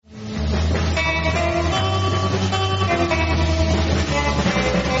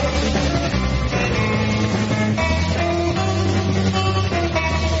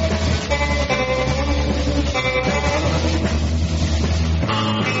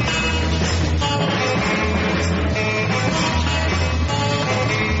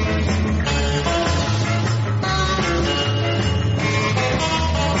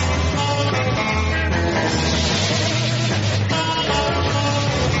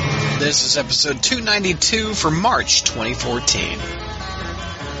This is episode 292 for March 2014.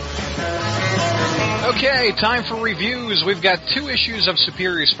 Okay, time for reviews. We've got 2 issues of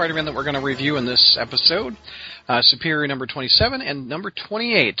Superior Spider-Man that we're going to review in this episode. Superior number 27 and number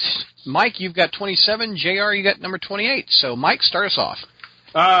 28. Mike, you've got 27. JR, you got number 28. So, Mike, start us off.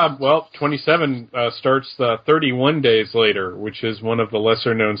 Well, 27 starts 31 Days Later, which is one of the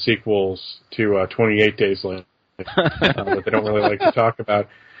lesser-known sequels to 28 Days Later that they don't really like to talk about.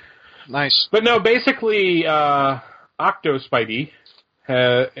 Nice. But no, basically, Octo Spidey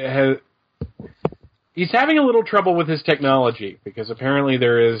he's having a little trouble with his technology because apparently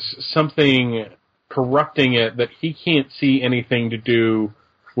there is something corrupting it that he can't see anything to do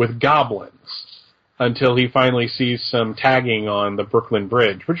with goblins until he finally sees some tagging on the Brooklyn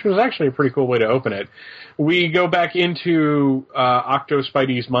Bridge, which was actually a pretty cool way to open it. We go back into Octo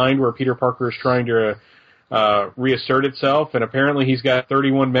Spidey's mind where Peter Parker is trying to reassert itself, and apparently he's got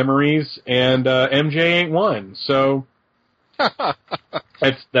 31 memories, and MJ ain't one. So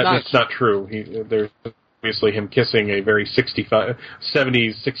that's not true. There's obviously him kissing a very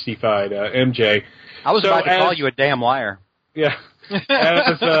 70s, 65 MJ. I was about to call you a damn liar. Yeah.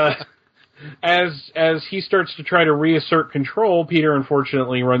 As he starts to try to reassert control, Peter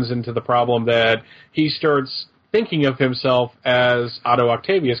unfortunately runs into the problem that he starts thinking of himself as Otto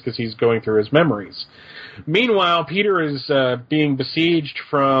Octavius because he's going through his memories. Meanwhile, Peter is being besieged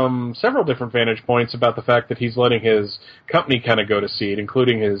from several different vantage points about the fact that he's letting his company kind of go to seed,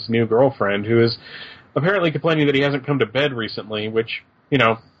 including his new girlfriend, who is apparently complaining that he hasn't come to bed recently, which, you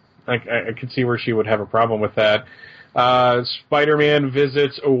know, I could see where she would have a problem with that. Spider-Man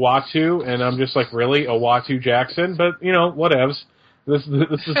visits Uatu, and I'm just like, really? Uatu Jackson? But, you know, whatevs. This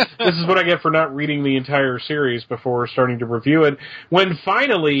is what I get for not reading the entire series before starting to review it. When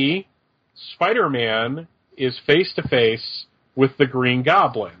finally Spider-Man is face-to-face with the Green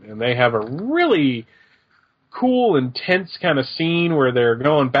Goblin, and they have a really cool, intense kind of scene where they're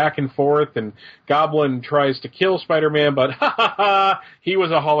going back and forth, and Goblin tries to kill Spider-Man, but he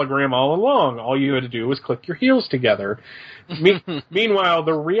was a hologram all along. All you had to do was click your heels together. Meanwhile,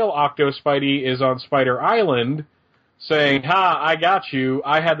 the real Octo Spidey is on Spider Island, saying, I got you,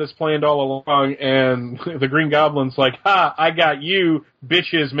 I had this planned all along, and the Green Goblin's like, I got you,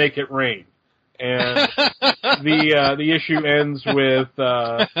 bitches, make it rain. And the issue ends with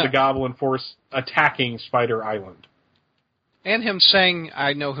the Goblin Force attacking Spider Island. And him saying,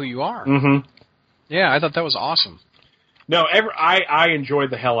 I know who you are. Mm-hmm. Yeah, I thought that was awesome. No, I enjoyed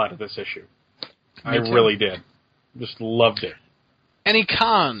the hell out of this issue. I really did. Just loved it. Any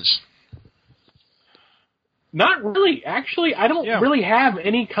cons? Not really. Actually, I don't really have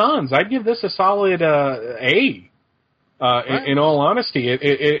any cons. I'd give this a solid A. Right. In all honesty,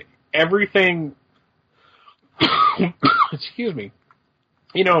 everything. Excuse me.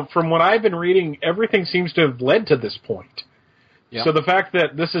 You know, from what I've been reading, everything seems to have led to this point. Yep. So the fact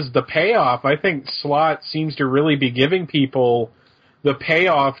that this is the payoff, I think Slott seems to really be giving people the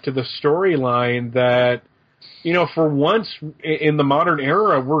payoff to the storyline that, you know, for once in the modern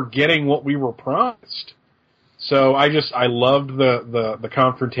era, we're getting what we were promised. So I loved the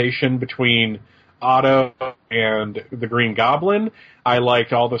confrontation between Otto and the Green Goblin. I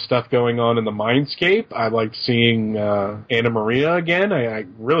liked all the stuff going on in the Mindscape. I liked seeing Anna Maria again. I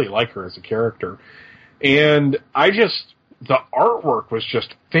really like her as a character. And the artwork was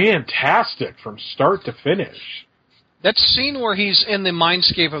just fantastic from start to finish. That scene where he's in the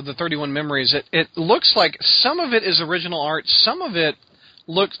Mindscape of the 31 Memories, it looks like some of it is original art, some of it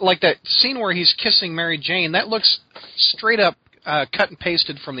looks like that scene where he's kissing Mary Jane. That looks straight up cut and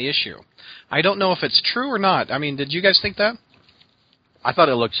pasted from the issue. I don't know if it's true or not. I mean, did you guys think that? I thought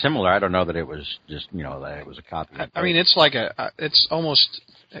it looked similar. I don't know that it was just, you know, that it was a copy. I mean, it's like it's almost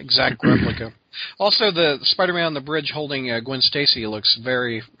exact replica. Also, the Spider-Man on the bridge holding Gwen Stacy looks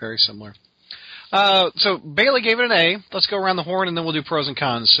very, very similar. So Bailey gave it an A. Let's go around the horn, and then we'll do pros and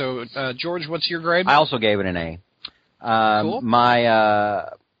cons. So, George, what's your grade? I also gave it an A. Cool.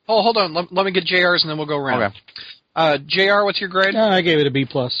 Hold on. Let me get JR's, and then we'll go around. Okay. JR, what's your grade? I gave it a B+.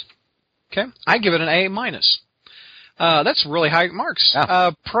 Okay. I give it an A-. That's really high marks. Yeah.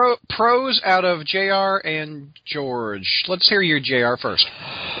 Pros out of JR and George. Let's hear your JR first.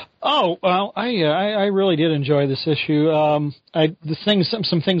 Oh, well, I really did enjoy this issue.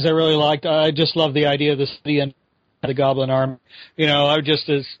 Some things I really liked. I just love the idea of the Goblin Army. You know,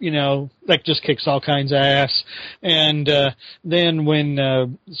 that just kicks all kinds of ass. And then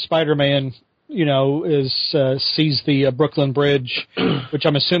when Spider-Man sees the Brooklyn Bridge, which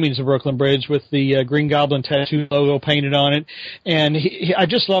I'm assuming is a Brooklyn Bridge, with the Green Goblin tattoo logo painted on it. And I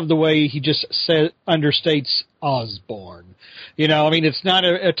just love the way he just understates Osborn. It's not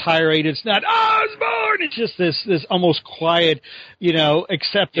a tirade. It's not Osborn. It's just this almost quiet,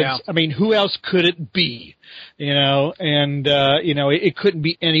 acceptance. Yeah. Who else could it be? It couldn't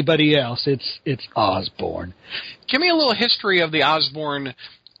be anybody else. It's Osborn. Give me a little history of the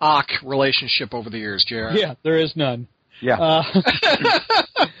Osborn-Ock relationship over the years, JR. Yeah, there is none. Yeah.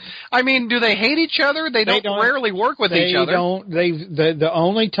 Do they hate each other? They don't rarely work with each other. The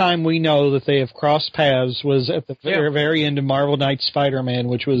only time we know that they have crossed paths was at the very end of Marvel Knights Spider-Man,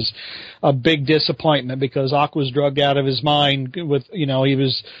 which was a big disappointment because Ock was drugged out of his mind with, he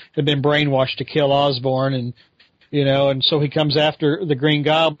had been brainwashed to kill Osborn, and so he comes after the Green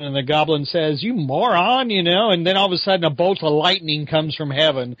Goblin, and the Goblin says, "You moron," and then all of a sudden a bolt of lightning comes from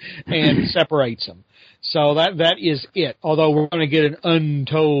heaven and separates them. So that is it. Although we're going to get an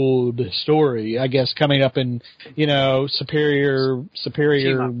untold story, I guess, coming up in, Superior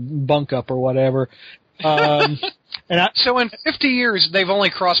Bunk Up or whatever. So in 50 years, they've only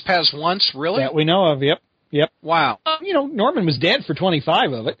crossed paths once, really? That we know of, yep. Wow. Norman was dead for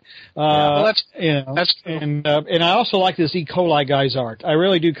 25 of it. Well, that's true. And I also like this E. coli guy's art. I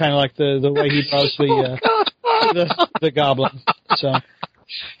really do kind of like the way he draws the Goblin. So.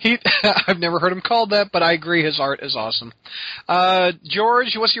 I've never heard him called that, but I agree his art is awesome.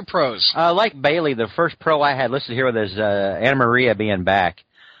 George, what's your pros? Like Bailey, the first pro I had listed here was Anna Maria being back.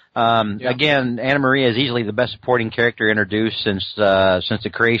 Again, Anna Maria is easily the best supporting character introduced since the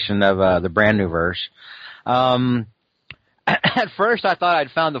creation of the brand new verse. At first, I thought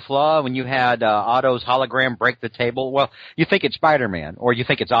I'd found the flaw when you had Otto's hologram break the table. Well, you think it's Spider-Man, or you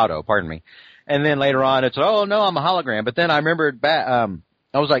think it's Otto, pardon me. And then later on, it's, oh, no, I'm a hologram. But then I remembered back,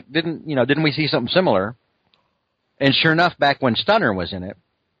 I was like, didn't we see something similar? And sure enough, back when Stunner was in it,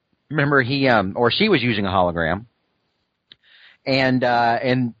 remember she was using a hologram,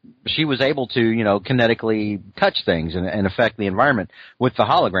 and she was able to, kinetically touch things and affect the environment with the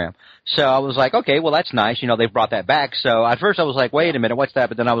hologram. So I was like, okay, well, that's nice. They've brought that back. So at first I was like, wait a minute, what's that?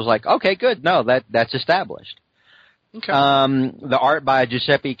 But then I was like, okay, good. No, that's established. Okay. The art by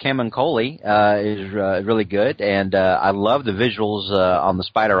Giuseppe Camuncoli is really good, and I love the visuals on the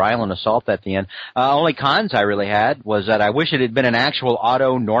Spider Island assault at the end. Only cons I really had was that I wish it had been an actual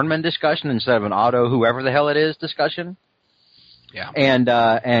Otto Norman discussion instead of an Otto whoever the hell it is discussion. Yeah.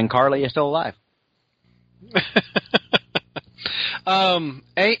 And Carly is still alive.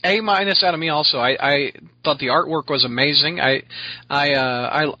 A minus out of me also. I thought the artwork was amazing. I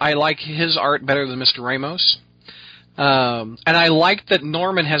like his art better than Mr. Ramos. And I like that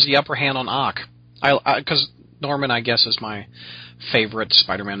Norman has the upper hand on Ock. Because Norman, I guess, is my favorite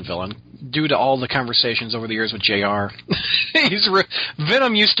Spider-Man villain, due to all the conversations over the years with JR.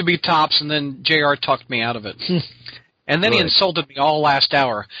 Venom used to be tops, and then JR talked me out of it. And then he insulted me all last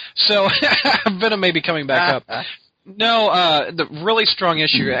hour. So Venom may be coming back up. No, the really strong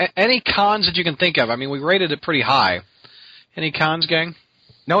issue. Any cons that you can think of? We rated it pretty high. Any cons, gang?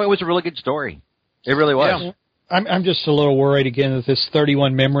 No, it was a really good story. It really was. Yeah. I'm just a little worried again with this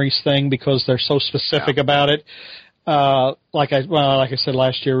 31 Memories thing because they're so specific about it. Like I said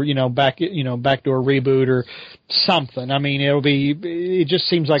last year, backdoor reboot or something. It just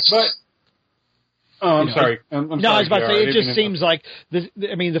seems like. But, I'm sorry. I'm sorry. I was about to say, it just seems like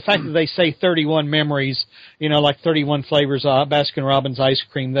the fact that they say 31 memories, like 31 flavors of Baskin-Robbins ice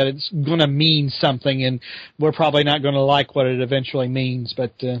cream, that it's going to mean something, and we're probably not going to like what it eventually means.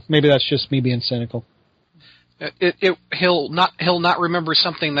 But maybe that's just me being cynical. He'll not remember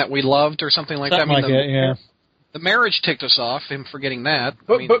something that we loved or something like that. Yeah. The marriage ticked us off, him forgetting that.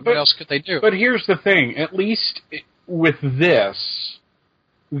 But what else could they do? But here's the thing. At least with this,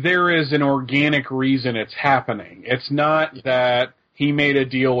 there is an organic reason it's happening. It's not that he made a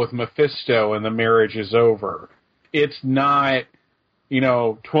deal with Mephisto and the marriage is over. It's not,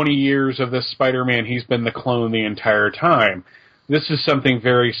 20 years of this Spider-Man, he's been the clone the entire time. This is something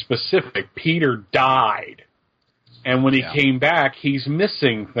very specific. Peter died. And when he came back, he's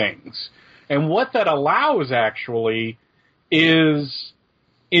missing things. And what that allows, actually, is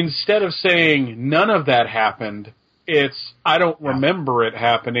instead of saying none of that happened, it's I don't remember it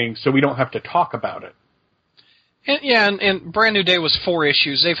happening, so we don't have to talk about it. And Brand New Day was 4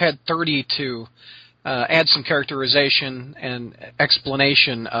 issues. They've had 30 to add some characterization and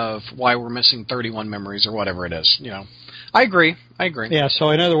explanation of why we're missing 31 memories or whatever it is. I agree. Yeah, so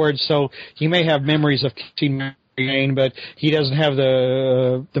in other words, he may have memories of 15 memories Jane, but he doesn't have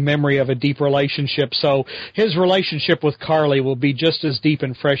the memory of a deep relationship. So his relationship with Carly will be just as deep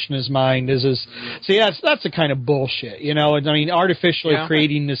and fresh in his mind as his. See, that's the kind of bullshit, you know. I mean, artificially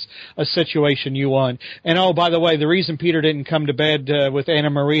creating a situation you want. And oh, by the way, the reason Peter didn't come to bed with Anna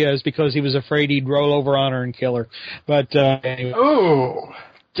Maria is because he was afraid he'd roll over on her and kill her. But anyway. Ooh.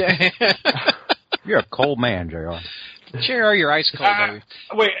 You're a cold man, J.R. JR, you're ice cold, baby.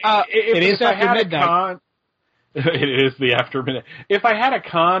 Wait, it is after midnight. It is the after midnight. If I had a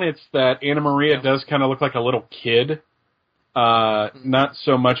con, it's that Anna Maria does kind of look like a little kid. Not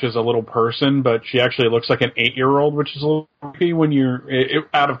so much as a little person, but she actually looks like an 8-year-old, which is a little creepy when you're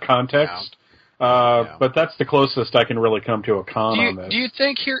out of context. But that's the closest I can really come to a con on this. Do you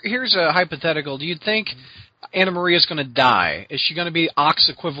think, here's a hypothetical, do you think Anna Maria's going to die? Is she going to be Ox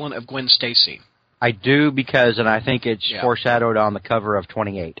equivalent of Gwen Stacy? I do and I think it's foreshadowed on the cover of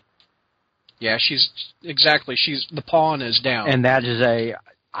 28. Yeah, she's the pawn is down. And that is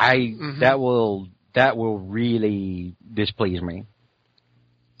that will really displease me.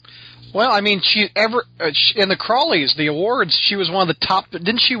 Well, I mean, in the Crawleys, the awards, she was one of the top.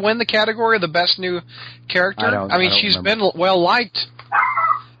 Didn't she win the category of the best new character? I mean, she's been well liked.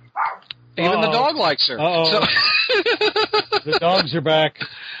 Even the dog likes her. So the dogs are back.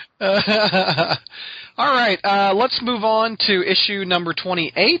 All right, let's move on to issue number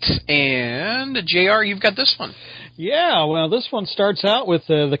 28. And JR, you've got this one. Yeah, well, this one starts out with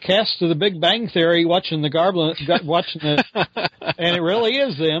the cast of The Big Bang Theory watching and it really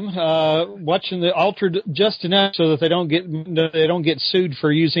is them watching the altered just enough so that they don't get sued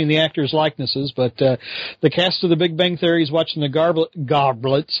for using the actors' likenesses. But the cast of The Big Bang Theory is watching the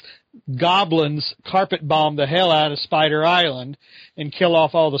goblins carpet bomb the hell out of Spider Island and kill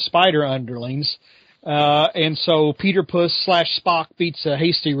off all the spider underlings. And so Peter Puss / Spock beats a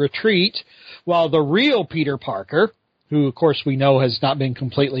hasty retreat, while the real Peter Parker, who of course we know has not been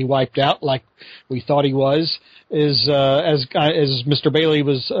completely wiped out like we thought he was, is as Mr. Bailey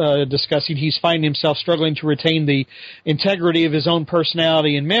was discussing, he's finding himself struggling to retain the integrity of his own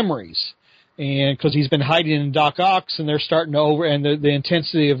personality and memories. And because he's been hiding in Doc Ock, and they're starting to and the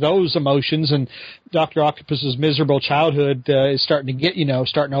intensity of those emotions, and Dr. Octopus's miserable childhood is starting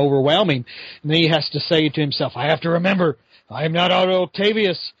to overwhelm him. And then he has to say to himself, I have to remember, I am not Otto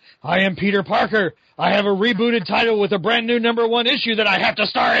Octavius. I am Peter Parker. I have a rebooted title with a brand new #1 issue that I have to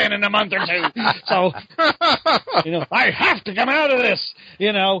star in a month or two. So, I have to come out of this.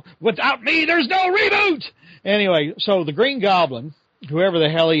 Without me, there's no reboot. Anyway, so the Green Goblin, whoever the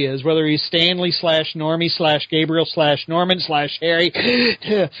hell he is, whether he's Stanley / Normie / Gabriel / Norman / Harry,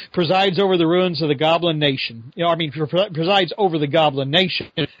 presides over the ruins of the Goblin Nation. Presides over the Goblin Nation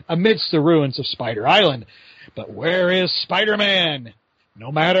amidst the ruins of Spider Island. But where is Spider-Man?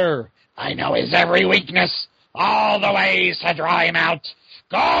 No matter. I know his every weakness, all the ways to draw him out.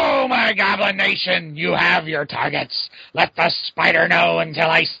 Go, my Goblin Nation, you have your targets. Let the spider know until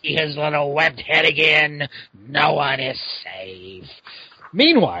I see his little webbed head again. No one is safe.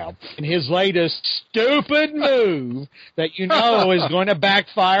 Meanwhile, in his latest stupid move that you know is going to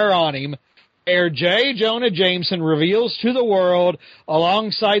backfire on him, Mayor J. Jonah Jameson reveals to the world,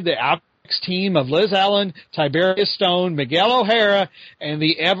 alongside the team of Liz Allen, Tiberius Stone, Miguel O'Hara, and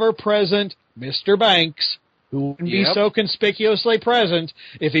the ever-present Mr. Banks, who wouldn't be so conspicuously present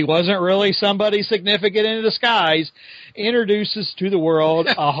if he wasn't really somebody significant in disguise, introduces to the world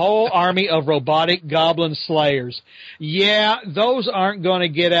a whole army of robotic goblin slayers. Yeah, those aren't going to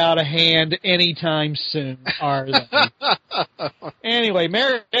get out of hand anytime soon, are they? Anyway,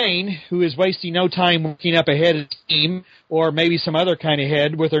 Mary Jane, who is wasting no time working up a head of steam, or maybe some other kind of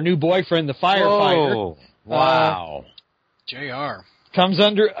head, with her new boyfriend, the firefighter. Whoa. Wow. JR. Comes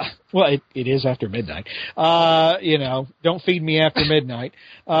under, well, it is after midnight. Don't feed me after midnight.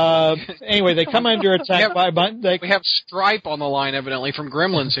 Anyway, they come under attack by a bunch. We have Stripe on the line, evidently, from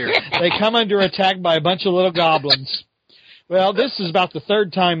Gremlins here. They come under attack by a bunch of little goblins. Well, this is about the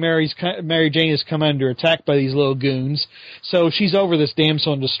third time Mary Jane has come under attack by these little goons. So she's over this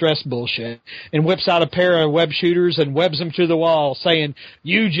damsel in distress bullshit and whips out a pair of web shooters and webs them to the wall, saying,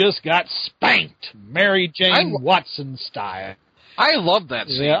 "You just got spanked, Mary Jane Watson style." I love that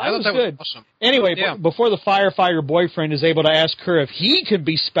scene. Yeah, I thought that good. was awesome. Anyway, before the firefighter boyfriend is able to ask her if he could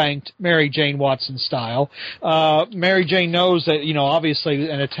be spanked Mary Jane Watson style, Mary Jane knows that,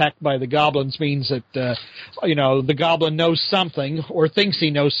 obviously an attack by the goblins means that, the goblin knows something or thinks he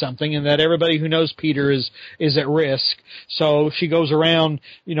knows something, and that everybody who knows Peter is at risk. So she goes around,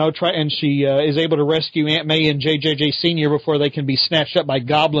 and she is able to rescue Aunt May and JJJ Sr. before they can be snatched up by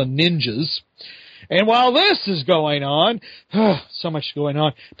goblin ninjas. And while this is going on, so much going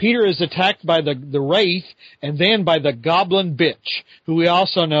on, Peter is attacked by the Wraith and then by the Goblin Bitch, who we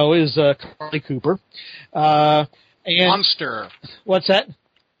also know is Carly Cooper. And Monster. What's that?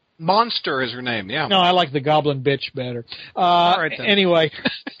 Monster is her name, yeah. No, I like the Goblin Bitch better. All right, then. Anyway,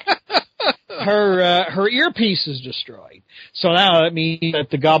 her earpiece is destroyed. So now it means that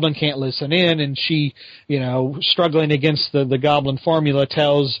the Goblin can't listen in, and she, struggling against the Goblin formula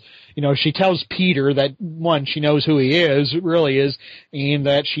she tells Peter that, one, she knows who he is, really is, and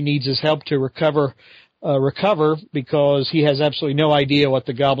that she needs his help to recover because he has absolutely no idea what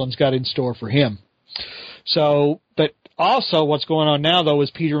the Goblin's got in store for him. So, but also what's going on now, though,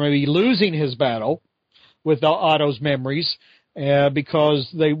 is Peter may be losing his battle with Otto's memories because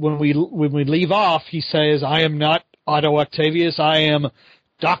when we leave off, he says, "I am not Otto Octavius, I am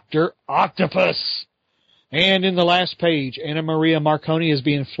Dr. Octopus." And in the last page, Anna Maria Marconi is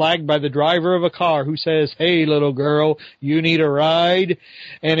being flagged by the driver of a car who says, "Hey, little girl, you need a ride?"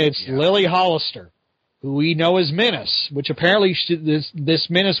 And it's Lily Hollister, who we know as Menace, which apparently this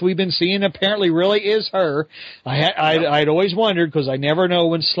Menace we've been seeing apparently really is her. I'd always wondered because I never know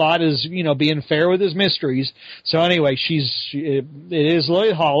when Slott is being fair with his mysteries. So anyway, it is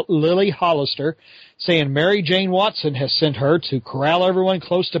Lily Hollister saying Mary Jane Watson has sent her to corral everyone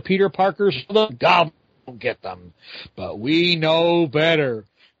close to Peter Parker's the Goblin. Get them, but we know better.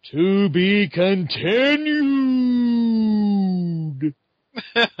 To be continued.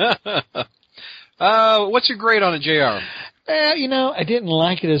 What's your grade on it, JR? I didn't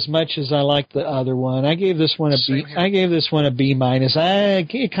like it as much as I liked the other one. I gave this one a B. I gave this one a B minus.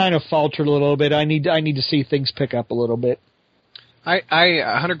 It kind of faltered a little bit. I need to see things pick up a little bit. I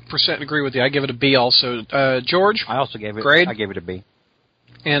 100% agree with you. I give it a B also. George? I also gave it grade? I gave it a B.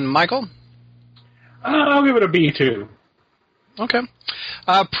 And Michael? I'll give it a B too. Okay.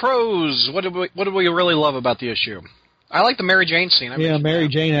 Pros. What do we really love about the issue? I like the Mary Jane scene. Mary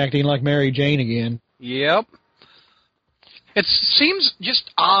Jane acting like Mary Jane again. Yep. It seems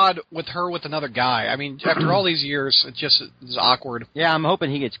just odd with her with another guy. I mean, after all these years, it just is awkward. Yeah, I'm hoping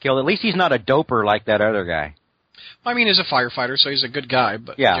he gets killed. At least he's not a doper like that other guy. I mean, he's a firefighter, so he's a good guy.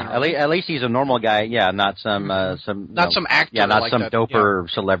 But yeah, at least he's a normal guy. Yeah, not some some actor. Yeah, not like some that. doper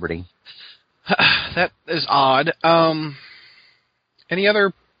celebrity. That is odd. Any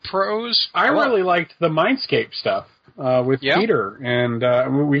other pros? I really liked the Mindscape stuff with Peter,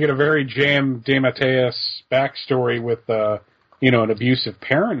 and we get a very Jam DeMatteis backstory with an abusive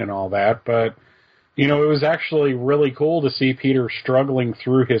parent and all that. But it was actually really cool to see Peter struggling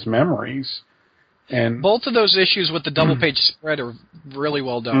through his memories. And both of those issues with the double page spread are really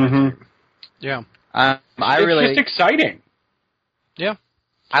well done. Mm-hmm. Yeah, it's just exciting. Yeah.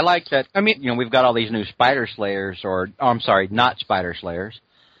 I like that. I mean, we've got all these new Spider Slayers, not Spider Slayers,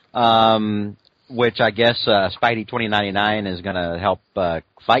 which I guess Spidey 2099 is going to help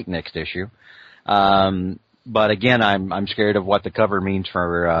fight next issue. But again, I'm scared of what the cover means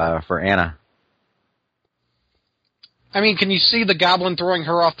for Anna. I mean, can you see the Goblin throwing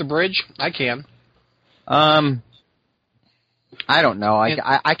her off the bridge? I can. I don't know.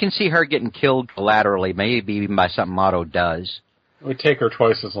 I can see her getting killed collaterally, maybe even by something Otto does. It would take her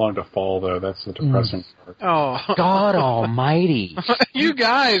twice as long to fall, though. That's the depressing part. Oh, God almighty. You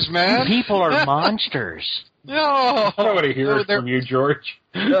guys, man. People are monsters. No. I don't want to hear it from you, George.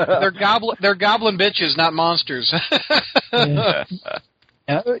 They're goblin bitches, not monsters. Yeah.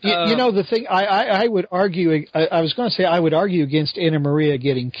 The thing I would argue, I was going to say I would argue against Anna Maria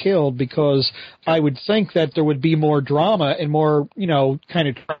getting killed because I would think that there would be more drama and more, kind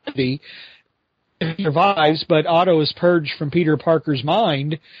of tragedy. He survives, but Otto is purged from Peter Parker's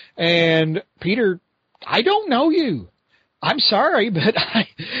mind, and Peter, I don't know you. I'm sorry, but I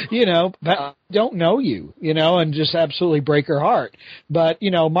don't know you, and just absolutely break her heart. But,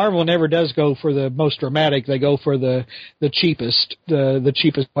 Marvel never does go for the most dramatic. They go for the cheapest, the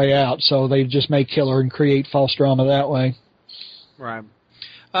cheapest way out. So they just may kill her and create false drama that way. Right.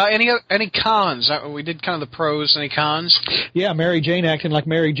 Any cons? We did kind of the pros. Any cons? Yeah, Mary Jane acting like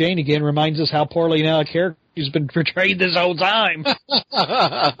Mary Jane again reminds us how poorly now a character has been portrayed this whole time. Yeah,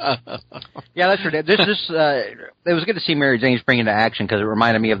 that's right. It was good to see Mary Jane spring into action because it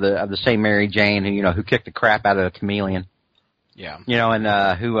reminded me of the same Mary Jane who kicked the crap out of the Chameleon. Yeah.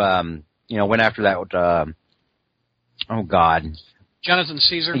 And who went after that. Oh God. Jonathan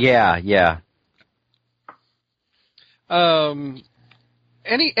Caesar. Yeah.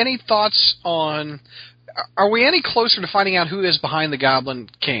 Any thoughts on? Are we any closer to finding out who is behind the Goblin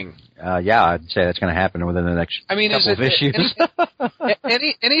King? Yeah, I'd say that's going to happen within the next couple of issues.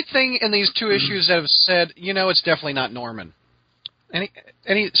 Anything in these two issues that have said, it's definitely not Norman?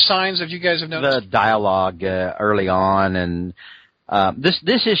 Any signs that you guys have noticed? The dialogue early on, and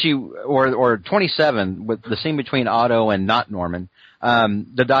this issue or 27 with the scene between Otto and not Norman.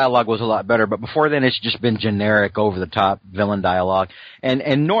 The dialogue was a lot better, but before then it's just been generic, over the top villain dialogue.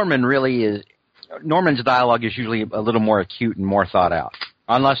 And Norman really is. Norman's dialogue is usually a little more acute and more thought out.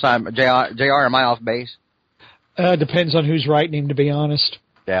 Unless I'm JR, am I off base? Depends on who's writing him, to be honest.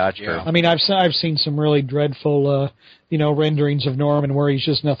 Yeah, that's true. I mean, I've seen some really dreadful, renderings of Norman where he's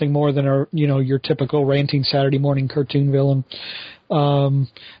just nothing more than your typical ranting Saturday morning cartoon villain. I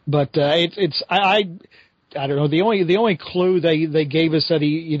don't know. The only clue they gave us that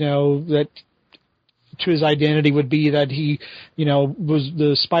he, that to his identity would be that he, was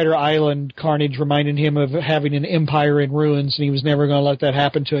the Spider Island carnage reminding him of having an empire in ruins, and he was never going to let that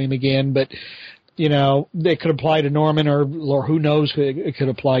happen to him again. But they could apply to Norman, or who knows who it could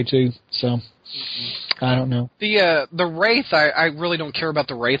apply to. So I don't know. The Wraith, I really don't care about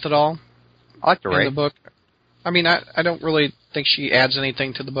the Wraith at all. I like the Wraith in the book. I mean, I don't really think she adds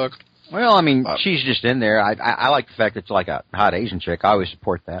anything to the book. Well, I mean, she's just in there. I like the fact that it's like a hot Asian chick. I always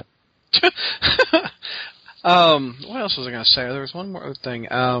support that. What else was I going to say? There was one more thing.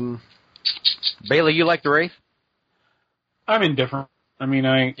 Bailey, you like the Wraith? I'm indifferent. I mean,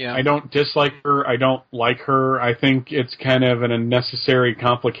 I don't dislike her. I don't like her. I think it's kind of an unnecessary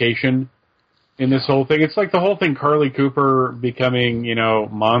complication in this whole thing. It's like the whole thing, Carly Cooper becoming,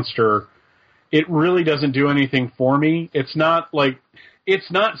 monster. It really doesn't do anything for me. It's not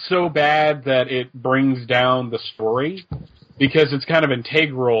so bad that it brings down the story, because it's kind of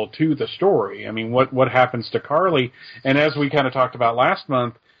integral to the story. I mean, what happens to Carly? And as we kind of talked about last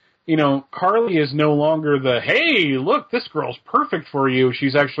month, Carly is no longer the, hey, look, this girl's perfect for you.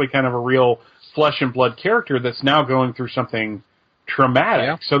 She's actually kind of a real flesh and blood character that's now going through something traumatic.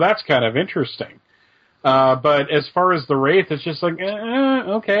 Yeah. So that's kind of interesting. But as far as the Wraith, it's just like,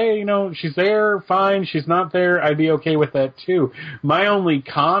 okay, she's there, fine. She's not there, I'd be okay with that too. My only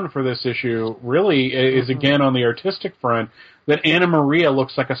con for this issue really is, again, on the artistic front, that Anna Maria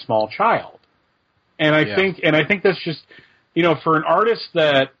looks like a small child. And I think that's just, for an artist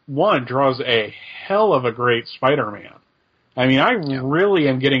that, one, draws a hell of a great Spider-Man. I mean, I really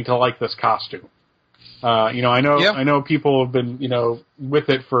am getting to like this costume. I know people have been, with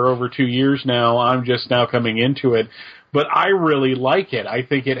it for over 2 years now. I'm just now coming into it, but I really like it. I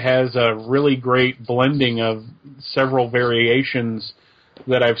think it has a really great blending of several variations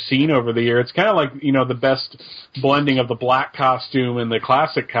that I've seen over the year. It's kind of like, the best blending of the black costume and the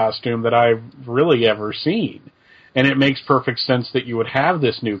classic costume that I've really ever seen. And it makes perfect sense that you would have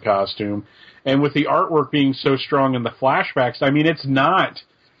this new costume. And with the artwork being so strong in the flashbacks, I mean, it's not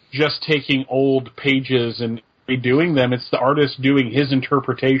just taking old pages and redoing them. It's the artist doing his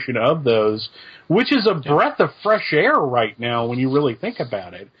interpretation of those, which is a breath of fresh air right now when you really think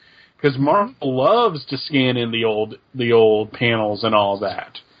about it. Because Marvel loves to scan in the old panels and all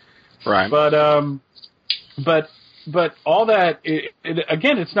that. Right. But all that,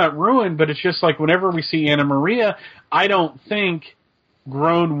 again, it's not ruined, but it's just like whenever we see Anna Maria, I don't think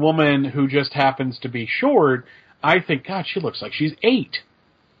grown woman who just happens to be short. I think, God, she looks like she's 8.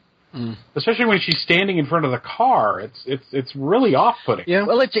 Especially when she's standing in front of the car, it's really off-putting. Yeah.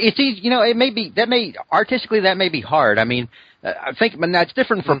 Well, it's easy. It may be artistically that may be hard. I mean, I think, but that's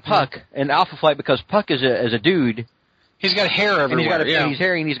different from Puck and Alpha Flight, because Puck is a dude. He's got hair everywhere. And he's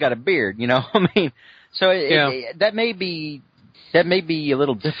hairy and he's got a beard. I mean, so that may be a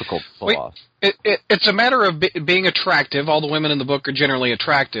little difficult to pull off. It's a matter of being attractive. All the women in the book are generally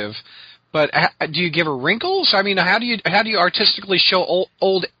attractive, but do you give her wrinkles? I mean, how do you artistically show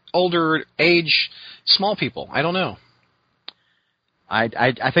older age small people? I don't know.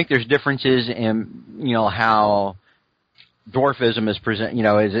 I think there's differences in how dwarfism is present.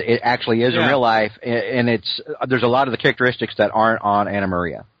 It actually is in real life, and there's a lot of the characteristics that aren't on Anna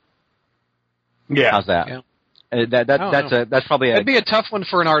Maria. Yeah, how's that? Yeah. That's probably it'd be a tough one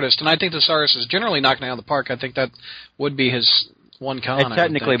for an artist, and I think this artist is generally knocking it out of the park. I think that would be his one con. And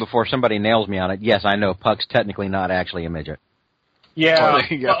technically, before somebody nails me on it, yes, I know Puck's technically not actually a midget. Yeah.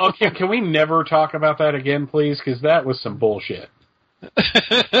 Okay, can we never talk about that again, please? Because that was some bullshit.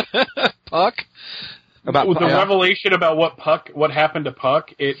 Puck? About the revelation about what happened to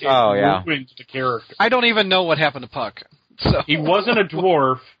Puck, it ruined the character. I don't even know what happened to Puck. So. He wasn't a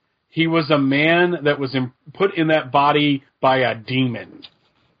dwarf. He was a man that was put in that body by a demon.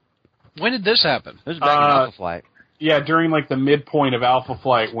 When did this happen? This was back in Alpha Flight. Yeah, during like the midpoint of Alpha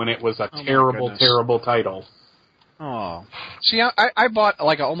Flight, when it was a terrible title. Oh, see, I bought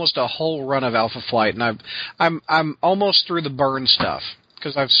like almost a whole run of Alpha Flight, and I'm almost through the Burn stuff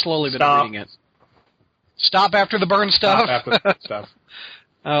because I've slowly been reading it. Stop after the burn stuff. Stop after the stuff.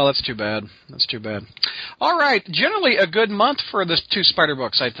 Oh, that's too bad. That's too bad. All right. Generally, a good month for the 2 Spider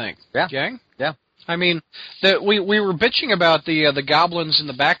books, I think. Yeah. Gang? Yeah. I mean, we were bitching about the goblins in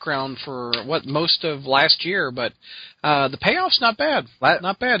the background for most of last year, but the payoff's not bad.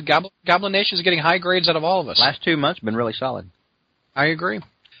 Not bad. Goblin Nation's getting high grades out of all of us. Last 2 months have been really solid. I agree.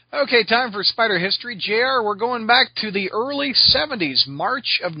 Okay, time for Spider History. JR, we're going back to the early 70s,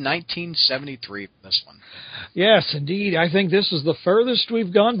 March of 1973 for this one. Yes, indeed. I think this is the furthest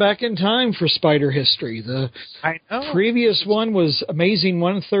we've gone back in time for Spider History. The previous one was Amazing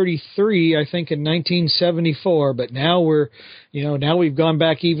 133, I think, in 1974, but now we've gone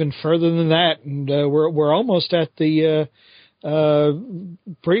back even further than that, and we're almost at the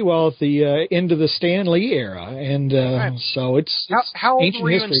pretty well at the end of the Stan Lee era, and right. So it's how old ancient were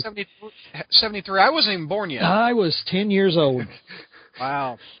you history. in 73? I wasn't even born yet. I was 10 years old.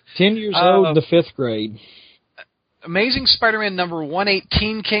 Wow. 10 years old in the 5th grade. Amazing Spider-Man number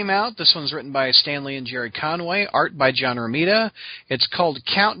 118 came out. This one's written by Stan Lee and Jerry Conway, art by John Romita. It's called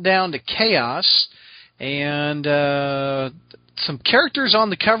Countdown to Chaos, and some characters on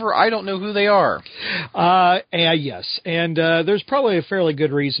the cover. I don't know who they are. Yes, and there's probably a fairly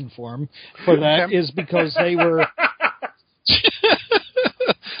good reason for that is because they were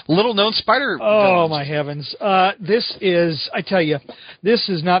little-known Spider. Oh, my heavens. This is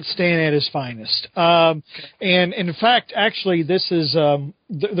not Stan at his finest. And in fact, actually, this is,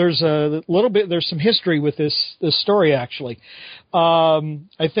 there's some history with this story, actually.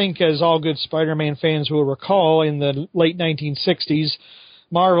 I think, as all good Spider-Man fans will recall, in the late 1960s,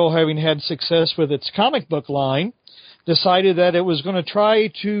 Marvel, having had success with its comic book line, decided that it was going to try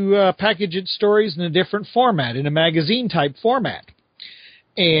to package its stories in a different format, in a magazine-type format.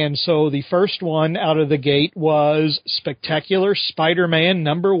 And so the first one out of the gate was Spectacular Spider-Man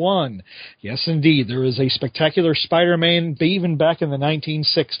number 1. Yes, indeed, there was a Spectacular Spider-Man even back in the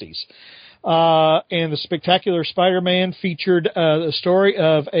 1960s. And the Spectacular Spider-Man featured the story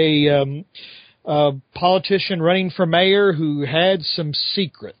of a politician running for mayor who had some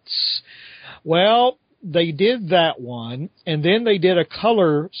secrets. Well, they did that one, and then they did a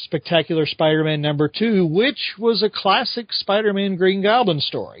color Spectacular Spider-Man number 2, which was a classic Spider-Man Green Goblin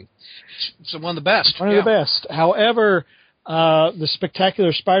story. So one of the best. One of the best. However, the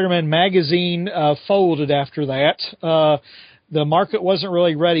Spectacular Spider-Man magazine folded after that. The market wasn't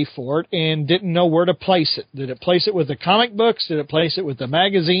really ready for it and didn't know where to place it. Did it place it with the comic books? Did it place it with the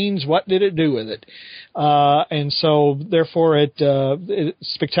magazines? What did it do with it? And so, therefore,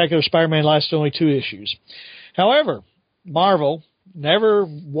 Spectacular Spider-Man lasted only 2 issues. However, Marvel never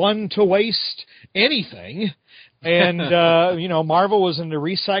one to waste anything. And, Marvel was into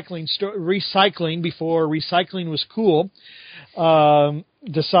recycling before recycling was cool.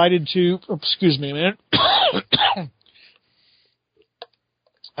 Decided to, excuse me a minute.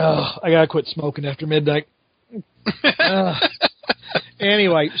 I gotta quit smoking after midnight.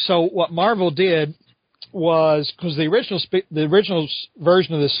 Anyway, so what Marvel did was, because the original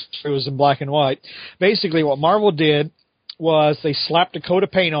version of this story was in black and white. Basically, what Marvel did was they slapped a coat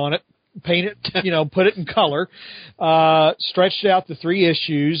of paint on it, put it in color, stretched out the 3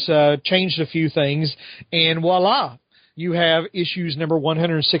 issues, changed a few things, and voila. You have issues number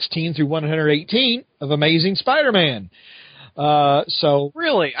 116 through 118 of Amazing Spider-Man.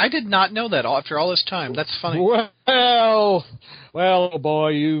 Really, I did not know that after all this time. That's funny. Well, boy,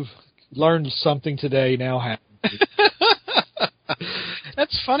 you've learned something today. Now, haven't you?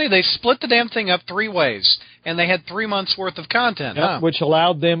 That's funny. They split the damn thing up 3 ways, and they had 3 months worth of content, which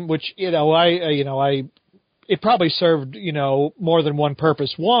allowed them. Which it probably served more than one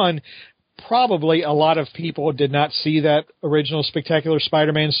purpose. One, probably a lot of people did not see that original Spectacular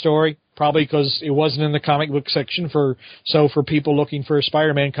Spider-Man story, probably because it wasn't in the comic book section. For people looking for a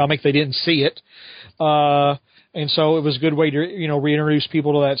Spider-Man comic, they didn't see it. And so it was a good way to, reintroduce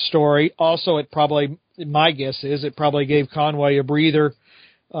people to that story. Also, it probably, my guess is, it probably gave Conway a breather,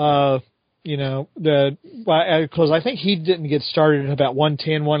 because I think he didn't get started in about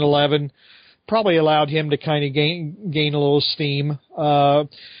 110, 111. Probably allowed him to kind of gain a little steam.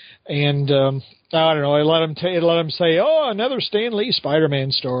 And I don't know. It let him say, "Oh, another Stan Lee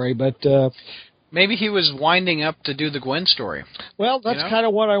Spider-Man story," but maybe he was winding up to do the Gwen story. Well, that's kind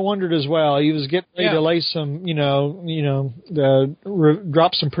of what I wondered as well. He was getting ready to lay some,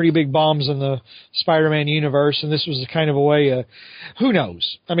 drop some pretty big bombs in the Spider-Man universe, and this was kind of a way. Who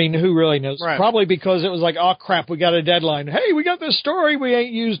knows? I mean, who really knows? Right. Probably because it was like, oh crap, we got a deadline. Hey, we got this story we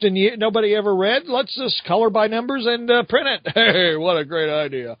ain't used in yet. Nobody ever read. Let's just color by numbers and print it. Hey, what a great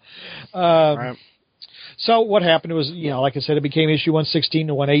idea! Right. So what happened was, like I said, it became issue 116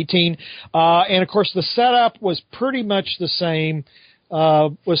 to 118. And of course the setup was pretty much the same,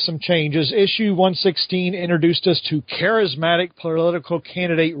 with some changes. Issue 116 introduced us to charismatic political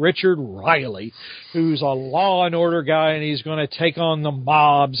candidate Richard Riley, who's a law and order guy, and he's going to take on the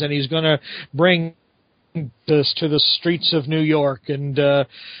mobs, and he's going to bring this to the streets of New York, and of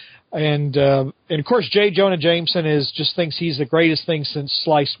course J. Jonah Jameson just thinks he's the greatest thing since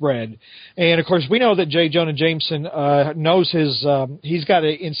sliced bread. And of course we know that J. Jonah Jameson knows he's got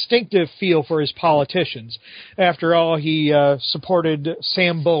an instinctive feel for his politicians. After all, he supported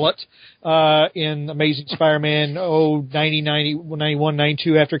Sam Bullitt in Amazing Spider-Man 91,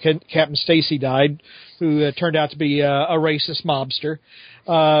 92 after Captain Stacy died, who turned out to be a racist mobster.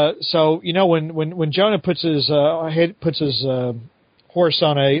 So when Jonah puts his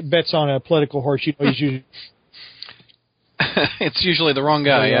bets on a political horse, he's usually it's usually the wrong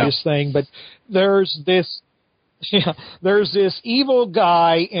guy. Yeah. Thing, but there's this evil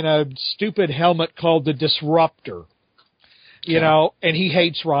guy in a stupid helmet called the Disruptor. And he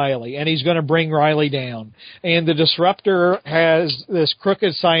hates Riley, and he's going to bring Riley down. And the Disruptor has this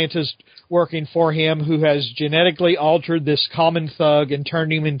crooked scientist working for him who has genetically altered this common thug and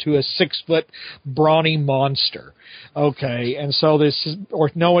turned him into a 6-foot brawny monster. Okay, and so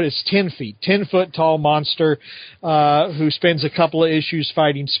it's 10 feet, 10-foot tall monster, who spends a couple of issues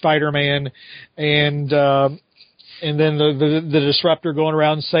fighting Spider-Man, and then the Disruptor going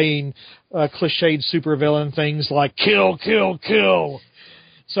around saying cliched supervillain things like "kill, kill, kill."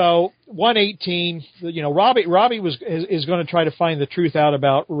 So 118, Robbie is going to try to find the truth out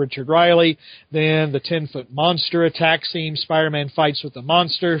about Richard Riley. Then the 10-foot monster attacks him. Spider-Man fights with the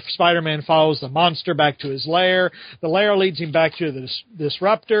monster. Spider-Man follows the monster back to his lair. The lair leads him back to the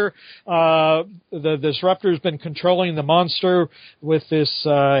Disruptor. The Disruptor's been controlling the monster with this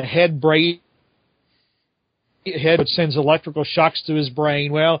head braid. Which sends electrical shocks to his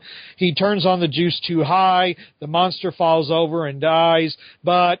brain. Well, he turns on the juice too high, the monster falls over and dies,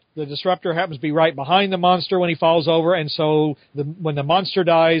 but the Disruptor happens to be right behind the monster when he falls over, and so when the monster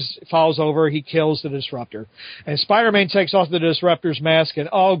falls over, he kills the Disruptor. And Spider-Man takes off the Disruptor's mask, and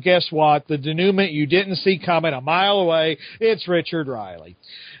guess what? The denouement you didn't see coming a mile away, it's Richard Riley.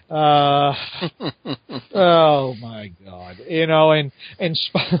 Oh my God! And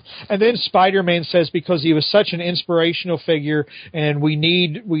then Spider-Man says because he was such an inspirational figure, and we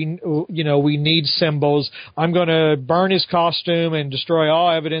need symbols. I'm going to burn his costume and destroy all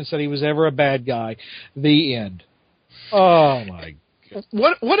evidence that he was ever a bad guy. The end. Oh my God.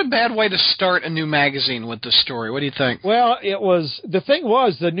 What a bad way to start a new magazine with this story. What do you think? Well,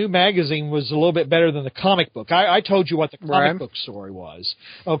 the new magazine was a little bit better than the comic book. I told you what the comic book story was.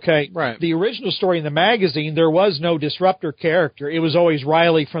 Okay. Right. The original story in the magazine, there was no Disruptor character. It was always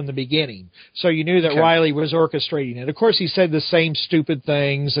Riley from the beginning. So you knew that Riley was orchestrating it. Of course, he said the same stupid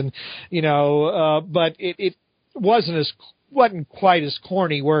things, and but it wasn't quite as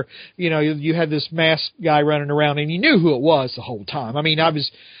corny, where you had this masked guy running around and you knew who it was the whole time. I mean, I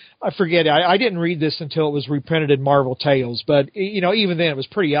didn't read this until it was reprinted in Marvel Tales, but even then it was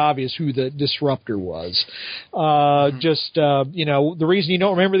pretty obvious who the Disruptor was. The reason you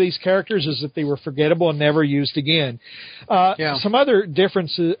don't remember these characters is that they were forgettable and never used again. Some other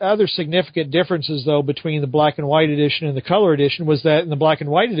significant differences though between the black and white edition and the color edition was that in the black and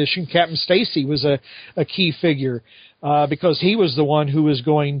white edition, Captain Stacy was a key figure. Because he was the one who was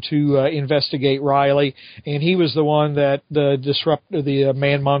going to investigate Riley, and he was the one that the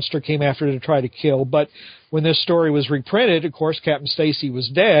man-monster came after to try to kill. But when this story was reprinted, of course, Captain Stacy was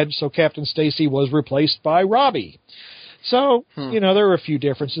dead, so Captain Stacy was replaced by Robbie. So, there were a few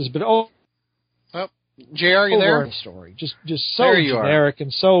differences, but JR, are you there? The story just so generic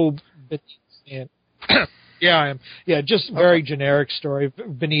and so. Yeah, I am. Yeah, just very generic story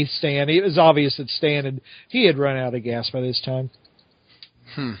beneath Stan. It was obvious that Stan he had run out of gas by this time.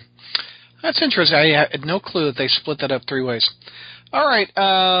 That's interesting. I had no clue that they split that up 3 ways. All right,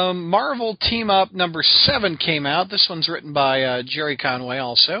 Marvel Team Up number 7 came out. This one's written by Jerry Conway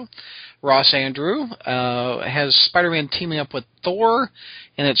also. Ross Andrew has Spider-Man teaming up with Thor,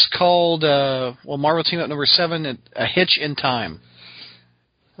 and it's called, Marvel Team Up number 7, A Hitch in Time.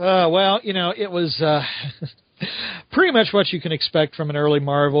 It was pretty much what you can expect from an early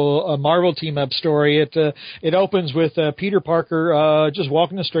Marvel team-up story. It opens with Peter Parker just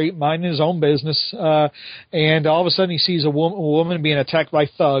walking the street, minding his own business, and all of a sudden he sees a woman being attacked by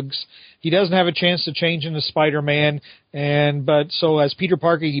thugs. He doesn't have a chance to change into Spider-Man, so as Peter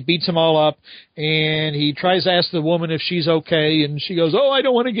Parker, he beats them all up, and he tries to ask the woman if she's okay, and she goes, "Oh, I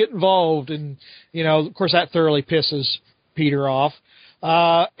don't want to get involved," and of course that thoroughly pisses Peter off.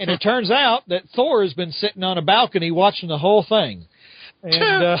 And it turns out that Thor has been sitting on a balcony watching the whole thing.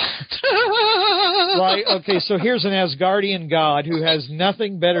 And right, okay, so here's an Asgardian god who has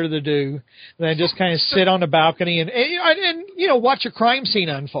nothing better to do than just kind of sit on a balcony and watch a crime scene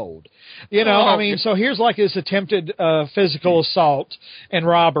unfold. So here's like this attempted physical assault and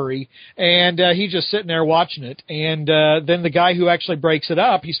robbery, and he's just sitting there watching it. And then the guy who actually breaks it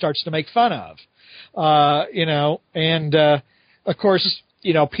up, he starts to make fun of. Of course,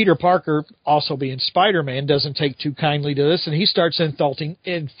 Peter Parker, also being Spider-Man, doesn't take too kindly to this, and he starts insulting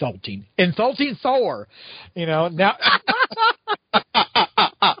Thor. Now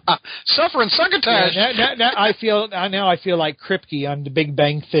suffering succotash. Now I feel like Kripke on The Big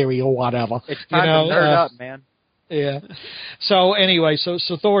Bang Theory or whatever. It's time to nerd up, man. Yeah. So anyway, so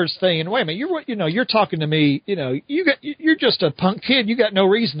Thor's thing, and wait a minute, you're talking to me, you're just a punk kid. You got no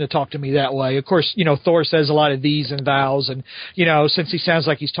reason to talk to me that way. Of course, Thor says a lot of these and thous, and since he sounds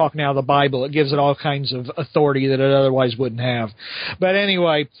like he's talking out of the Bible, it gives it all kinds of authority that it otherwise wouldn't have. But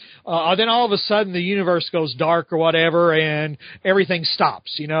anyway, then all of a sudden the universe goes dark or whatever, and everything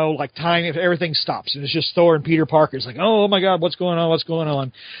stops. Like time, everything stops, and it's just Thor and Peter Parker. It's like, oh my God, what's going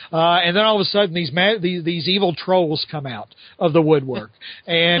on? And then all of a sudden these evil trolls come out of the woodwork,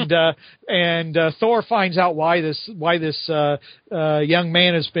 and Thor finds out why this young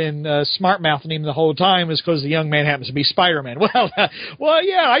man has been smart mouthing him the whole time is because the young man happens to be Spider-Man. Well,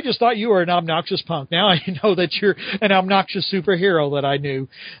 yeah, I just thought you were an obnoxious punk. Now I know that you're an obnoxious superhero that I knew.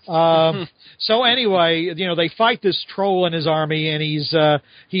 So anyway, they fight this troll in his army, and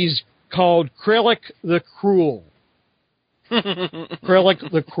he's called Krillik the Cruel.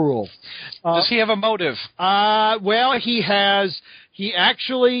 Krillik the Cruel. Does he have a motive? Well, he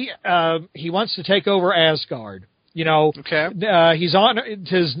wants to take over Asgard. Okay. He's on. It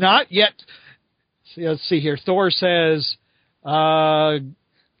has not yet. Let's see here. Thor says,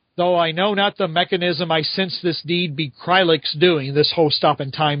 though I know not the mechanism, I sense this deed be Krillik's doing, this whole stop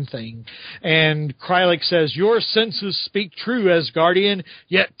in time thing. And Krillik says, your senses speak true, Asgardian,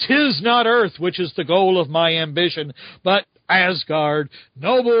 yet 'tis not Earth which is the goal of my ambition, but Asgard,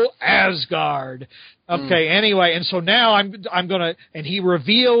 noble Asgard. Okay, anyway, and so now I'm gonna, and he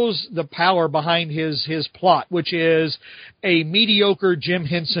reveals the power behind his plot, which is a mediocre Jim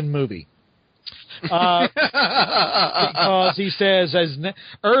Henson movie. Because he says,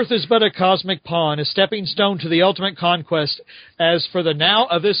 Earth is but a cosmic pawn, a stepping stone to the ultimate conquest. As for the now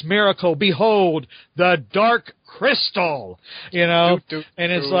of this miracle, behold, the Dark Crystal, and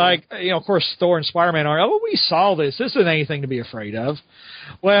it's like, of course, Thor and Spider-Man are, we saw this. This isn't anything to be afraid of.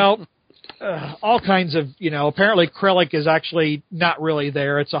 Well, all kinds of, apparently Krillik is actually not really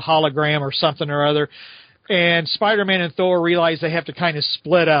there. It's a hologram or something or other. And Spider-Man and Thor realize they have to kind of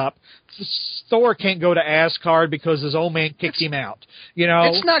split up. Thor can't go to Asgard because his old man kicked him out.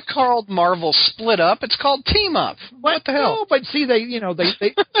 It's not called Marvel Split Up. It's called Team Up. What the hell? No, but see, they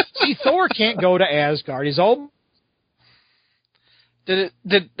see, Thor can't go to Asgard. His old did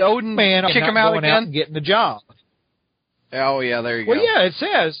Odin man kick him out again? Out and getting the job. Oh, yeah, there you go. Well, yeah, it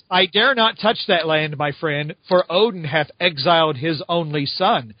says, I dare not touch that land, my friend, for Odin hath exiled his only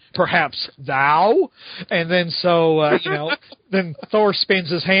son. Perhaps thou? And then then Thor spins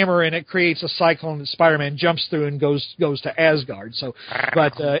his hammer and it creates a cyclone that Spider-Man jumps through and goes to Asgard. So,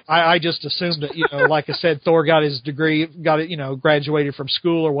 but I just assumed that, like I said, Thor got his degree, graduated from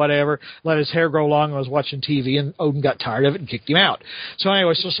school or whatever, let his hair grow long and was watching TV, and Odin got tired of it and kicked him out. So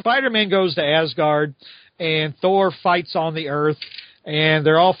anyway, so Spider-Man goes to Asgard, and Thor fights on the Earth, and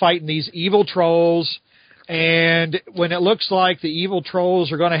they're all fighting these evil trolls. And when it looks like the evil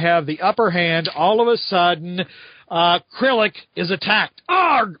trolls are going to have the upper hand, all of a sudden, Krillik is attacked.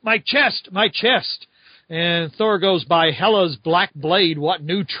 Arrgh! My chest! And Thor goes, by Hela's black blade, what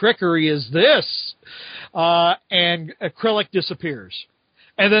new trickery is this? And Krillik disappears.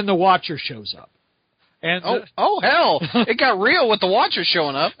 And then the Watcher shows up. And hell! It got real with the Watcher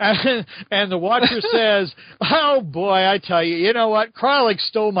showing up. And the Watcher says, "Oh boy, I tell you, you know what? Krillik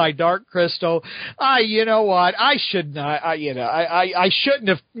stole my Dark Crystal. You know what? I shouldn't. I shouldn't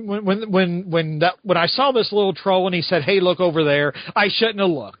have. When I saw this little troll and he said, 'Hey, look over there,' I shouldn't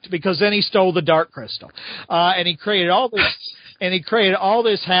have looked, because then he stole the Dark Crystal, and he created all this." And he created all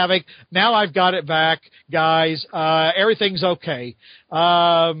this havoc. Now I've got it back, guys. Everything's okay.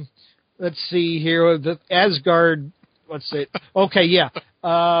 Let's see here. The Asgard, what's it? Okay, yeah.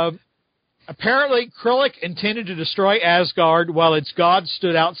 Apparently, Krillik intended to destroy Asgard while its gods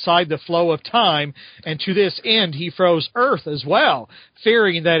stood outside the flow of time, and to this end he froze Earth as well,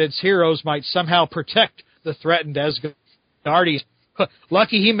 fearing that its heroes might somehow protect the threatened Asgardians.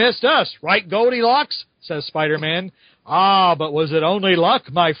 Lucky he missed us, right, Goldilocks? Says Spider-Man. Ah, but was it only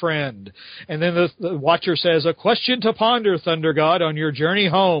luck, my friend? And then the Watcher says, a question to ponder, Thunder God, on your journey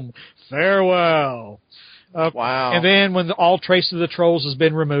home. Farewell. Wow. And then when all trace of the trolls has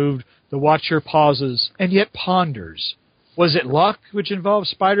been removed, the Watcher pauses and yet ponders. Was it luck which involved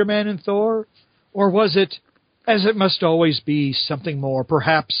Spider-Man and Thor? Or was it, as it must always be, something more?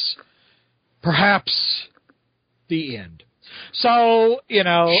 Perhaps the end. So,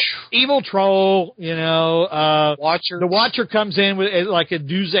 evil troll, Watcher. The Watcher comes in with like a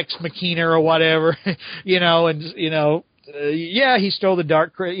Deus Ex Machina or whatever, yeah, he stole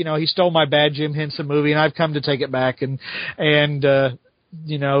the he stole my bad Jim Henson movie, and I've come to take it back, and the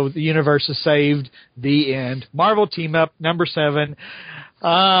universe is saved. The end. Marvel Team Up #7.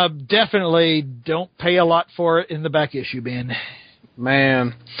 Definitely don't pay a lot for it in the back issue bin.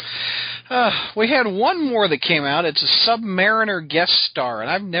 Man. We had one more that came out. It's a Submariner guest star, and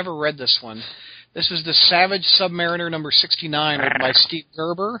I've never read this one. This is the Savage Submariner #69, written by Steve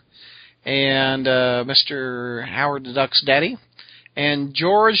Gerber and Mr. Howard the Duck's daddy, and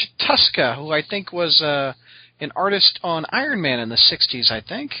George Tuska, who I think was an artist on Iron Man in the 60s, I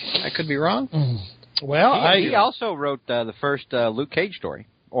think. I could be wrong. Well, he also wrote the first Luke Cage story,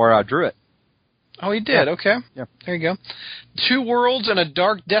 or drew it. Oh, he did. Yeah. Okay. Yeah. There you go. Two Worlds and a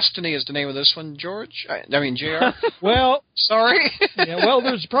Dark Destiny is the name of this one, George. I mean, JR. Well, sorry.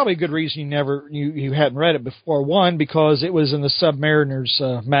 There's probably a good reason you hadn't read it before. One, because it was in the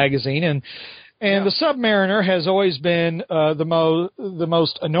Submariners magazine, and the Submariner has always been the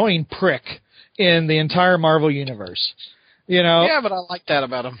most annoying prick in the entire Marvel universe. Yeah, but I like that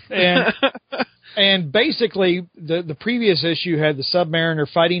about him. And basically, the previous issue had the Submariner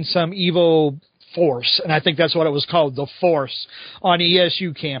fighting some evil force, and I think that's what it was called, the Force, on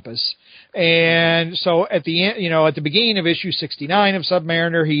ESU campus. And so at the end, at the beginning of issue 69 of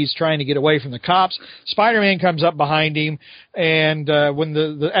Submariner, he's trying to get away from the cops. Spider-Man comes up behind him, and when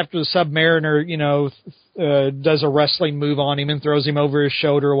after the Submariner, does a wrestling move on him and throws him over his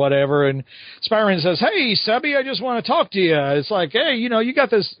shoulder or whatever, and Spider-Man says, "Hey, Subby, I just want to talk to you." It's like, "Hey, you got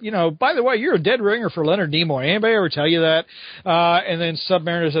this, by the way, you're a dead ringer for Leonard Nimoy. Anybody ever tell you that?" And then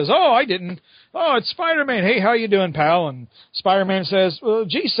Submariner says, "Oh, I didn't. Oh, it's Spider-Man. Hey, how you doing, pal?" And Spider-Man says, "Well,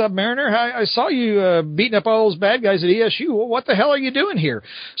 gee, Submariner, I saw you beating up all those bad guys at ESU. Well, what the hell are you doing here?"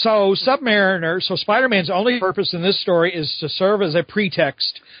 So Spider-Man's only purpose in this story is to serve as a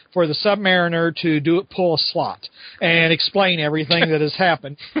pretext for the Submariner to pull a slot and explain everything that has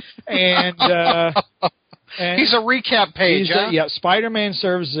happened. And he's a recap page, huh? Spider-Man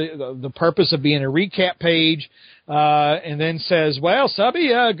serves the purpose of being a recap page. And then says, "Well, Subby,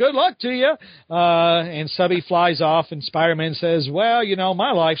 good luck to you." And Subby flies off, and Spider-Man says, "Well,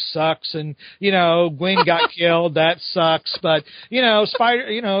 my life sucks, and Gwen got killed. That sucks, but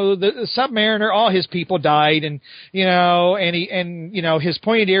the Submariner, all his people died, and his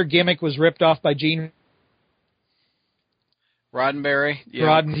pointed ear gimmick was ripped off by Gene Roddenberry. Yeah.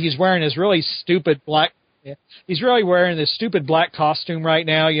 Rodden. He's wearing his really stupid black." Yeah. He's really wearing this stupid black costume right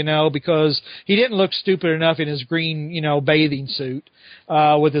now, because he didn't look stupid enough in his green, bathing suit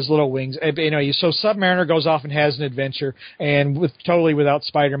with his little wings. So Submariner goes off and has an adventure, and totally without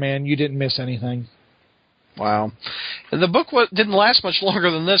Spider-Man, you didn't miss anything. Wow. The book didn't last much longer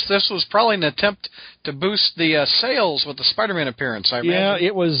than this. This was probably an attempt to boost the sales with the Spider-Man appearance, I imagine. Yeah,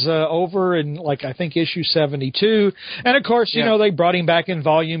 it was over in, I think, issue 72. And, of course, they brought him back in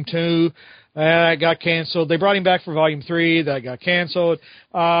Volume 2. That got canceled. They brought him back for Volume 3. That got canceled.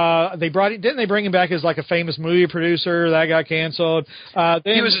 Didn't they bring him back as a famous movie producer? That got canceled. Then,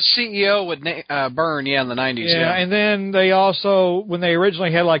 he was a CEO with Byrne, in the 90s. Yeah, and then they also, when they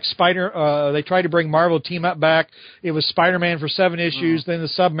originally had they tried to bring Marvel Team Up back. It was Spider-Man for 7 issues. Then the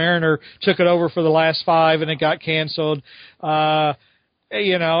Submariner took it over for the last 5, and it got canceled. But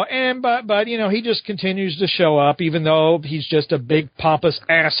he just continues to show up, even though he's just a big pompous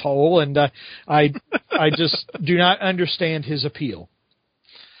asshole, and I just do not understand his appeal.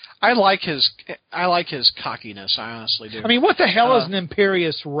 I like his cockiness. I honestly do. I mean, what the hell is an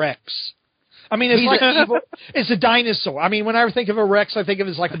Imperius Rex? I mean, it's like evil. It's a dinosaur. I mean, when I think of a Rex, I think of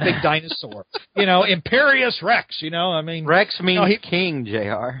it as like a big dinosaur. Imperius Rex. I mean, Rex means king,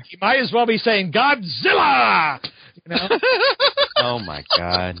 JR. He might as well be saying Godzilla. Oh my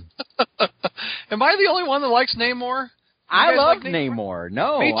God! Am I the only one that likes Namor? I love Namor.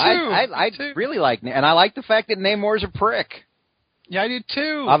 No, me too. I really like, and I like the fact that Namor's a prick. Yeah, I do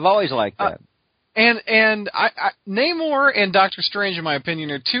too. I've always liked that. And Namor and Doctor Strange, in my opinion,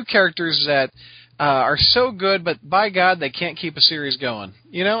 are two characters that are so good, but by God, they can't keep a series going.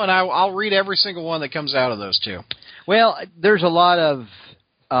 And I'll read every single one that comes out of those two. Well, there's a lot of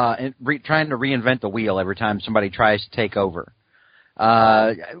trying to reinvent the wheel every time somebody tries to take over.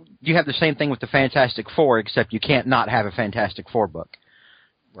 You have the same thing with the Fantastic Four, except you can't not have a Fantastic Four book.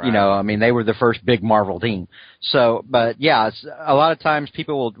 Right. You know, I mean, they were the first big Marvel team. So, but yeah, a lot of times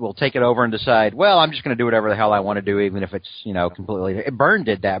people will take it over and decide, well, I'm just going to do whatever the hell I want to do, even if it's, you know, completely. Byrne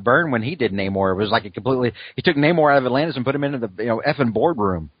did that. Byrne, when he did Namor, it was like he took Namor out of Atlantis and put him into the, you know, effing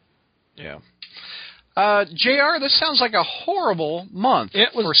boardroom. Yeah. JR, this sounds like a horrible month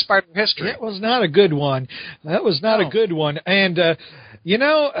for Spider history. It was not a good one. That was not a good one. And, and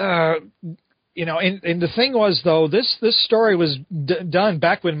the thing was, though, this story was done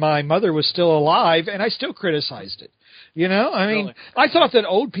back when my mother was still alive, and I still criticized it. You know, I mean, I thought that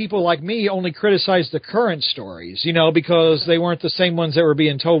old people like me only criticized the current stories, you know, because they weren't the same ones that were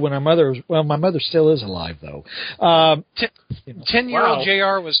being told when my mother still is alive, though. 10-year-old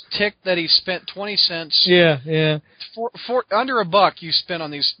JR was ticked that he spent 20 cents. Yeah. For under $1 you spent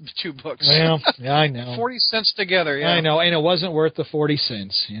on these two books. Well, yeah, I know. 40 cents together, yeah. I know, and it wasn't worth the 40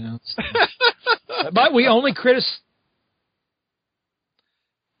 cents, you know. But we only criticized.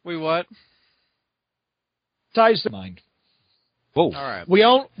 We what? The mind. Whoa! All right.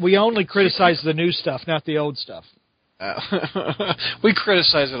 We only criticize the new stuff, not the old stuff. We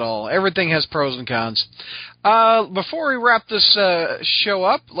criticize it all. Everything has pros and cons. Before we wrap this show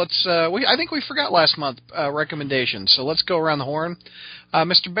up, I think we forgot last month recommendations, so let's go around the horn.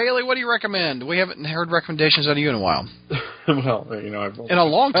 Mr. Bailey, what do you recommend? We haven't heard recommendations out of you in a while. Well, you know, in a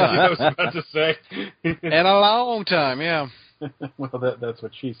long time. I was about to say. In a long time, yeah. Well, that's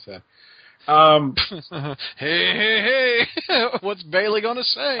what she said. Hey! What's Bailey gonna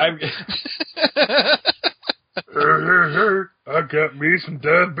say? I got me some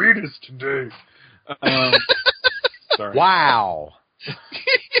diabetes today. Sorry. Wow.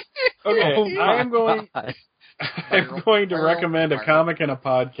 Okay, I'm going to recommend a comic and a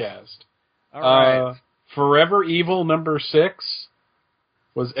podcast. All right. Forever Evil #6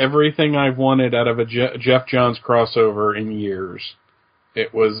 was everything I've wanted out of a Jeff Johns crossover in years.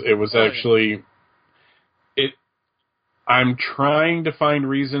 It was actually. I'm trying to find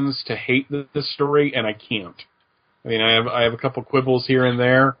reasons to hate this story, and I can't. I mean, I have a couple quibbles here and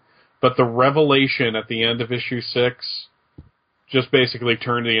there, but the revelation at the end of issue 6 just basically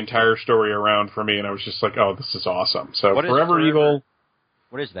turned the entire story around for me, and I was just like, "Oh, this is awesome!" So, Forever Evil.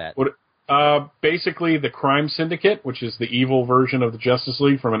 What is that? Basically, the Crime Syndicate, which is the evil version of the Justice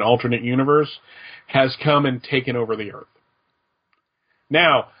League from an alternate universe, has come and taken over the Earth.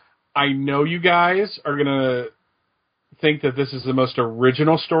 Now, I know you guys are going to think that this is the most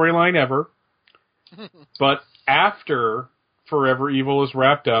original storyline ever, but after Forever Evil is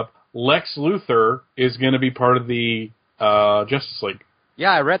wrapped up, Lex Luthor is going to be part of the Justice League.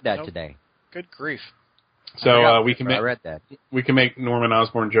 Yeah, I read that today. Good grief. So I read that. We can make Norman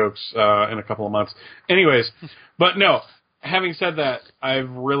Osborn jokes in a couple of months. Anyways, but no. Having said that, I've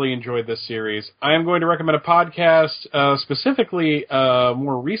really enjoyed this series. I am going to recommend a podcast, specifically a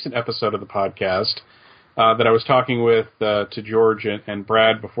more recent episode of the podcast that I was talking with to George and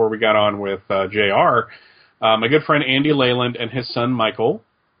Brad before we got on with JR. My good friend Andy Leyland and his son Michael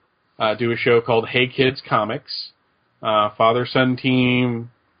do a show called Hey Kids Comics. Father-son team,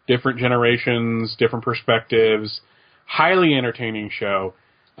 different generations, different perspectives. Highly entertaining show.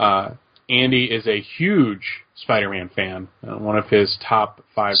 Andy is a huge Spider-Man fan, one of his top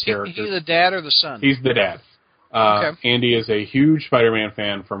 5 characters. Is he the dad or the son? He's the dad. Okay. Andy is a huge Spider-Man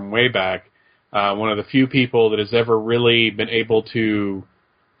fan from way back. One of the few people that has ever really been able to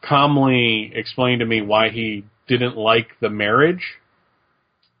calmly explain to me why he didn't like the marriage.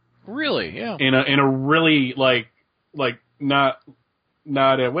 Really? Yeah. In a really like not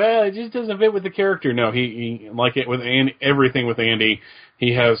well, it just doesn't fit with the character. No, he like it with everything with Andy.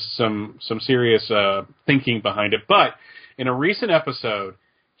 He has some serious thinking behind it. But in a recent episode,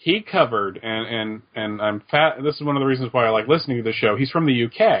 he covered and I'm fat. This is one of the reasons why I like listening to the show. He's from the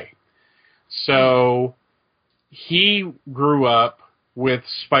UK, so he grew up with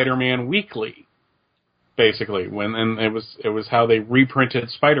Spider-Man Weekly, basically. And it was how they reprinted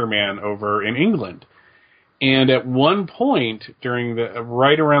Spider-Man over in England. And at one point during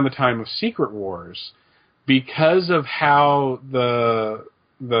right around the time of Secret Wars, because of how the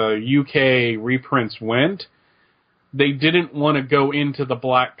UK reprints went, they didn't want to go into the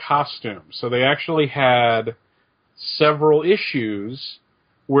black costume. So they actually had several issues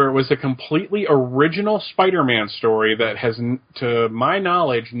where it was a completely original Spider-Man story that has, to my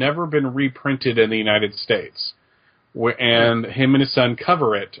knowledge, never been reprinted in the United States. And him and his son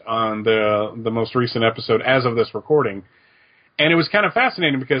cover it on the most recent episode as of this recording. And it was kind of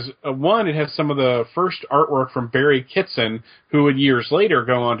fascinating because, one, it has some of the first artwork from Barry Kitson, who would years later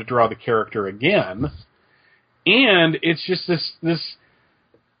go on to draw the character again. And it's just this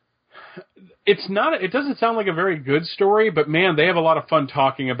it's not, it doesn't sound like a very good story, but man, they have a lot of fun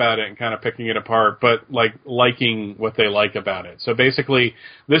talking about it and kind of picking it apart, but liking what they like about it. So basically,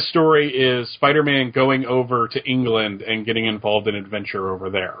 this story is Spider-Man going over to England and getting involved in adventure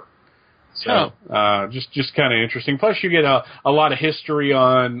over there. So, just kind of interesting. Plus, you get a lot of history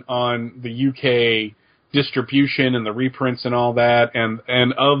on the UK distribution and the reprints and all that, and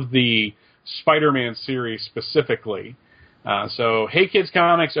of the Spider-Man series specifically. So, Hey Kids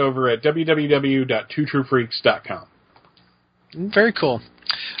Comics over at www.twotruefreaks.com. Very cool.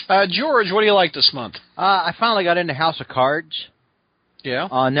 George, what do you like this month? I finally got into House of Cards. Yeah.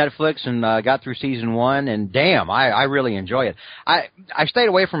 On Netflix and got through season 1, and damn, I really enjoy it. I stayed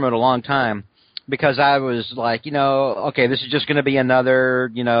away from it a long time because I was like, okay, this is just going to be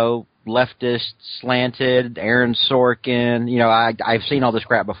another, leftist slanted Aaron Sorkin. I've seen all this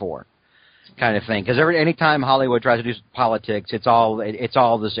crap before, kind of thing. Because anytime Hollywood tries to do politics, it's all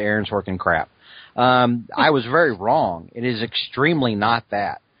this Aaron Sorkin crap. I was very wrong. It is extremely not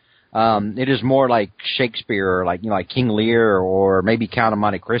that. It is more like Shakespeare, or like King Lear, or maybe Count of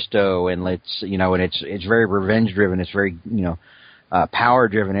Monte Cristo, and it's very revenge driven. It's very power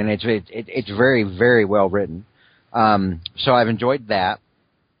driven, and it's very, very well written. So I've enjoyed that,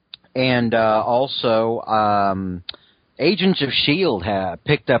 and also Agents of S.H.I.E.L.D. have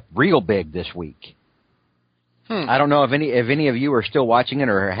picked up real big this week. I don't know if any of you are still watching it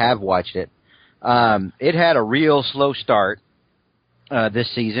or have watched it. It had a real slow start.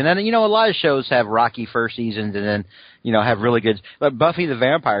 This season. And, a lot of shows have rocky first seasons and then, have really good... But Buffy the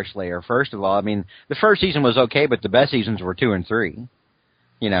Vampire Slayer, first of all, I mean, the first season was okay, but the best seasons were 2 and 3,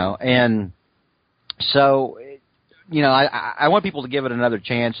 And so, I want people to give it another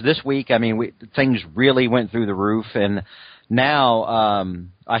chance. This week, I mean, things really went through the roof, and now,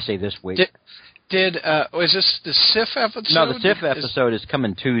 I say this week... Was this the Sif episode? No, the Sif episode is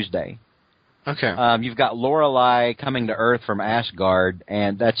coming Tuesday. Okay. You've got Lorelei coming to Earth from Asgard,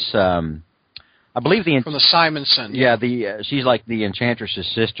 and that's, I believe from the Simonson. Yeah, she's like the Enchantress's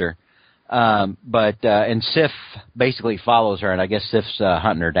sister. And Sif basically follows her, and I guess Sif's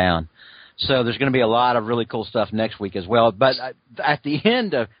hunting her down. So there's going to be a lot of really cool stuff next week as well. But at the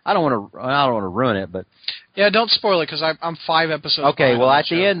end of, I don't want to ruin it, but yeah, don't spoil it because I'm 5 episodes. Okay, well, at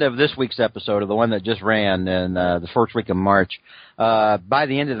the end of this week's episode, of the one that just ran in the first week of March, by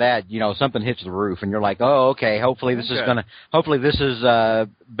the end of that, something hits the roof, and you're like, oh, okay. Hopefully this is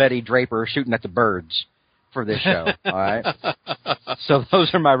Betty Draper shooting at the birds for this show. All right. So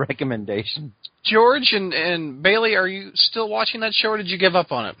those are my recommendations. George and Bailey, are you still watching that show, or did you give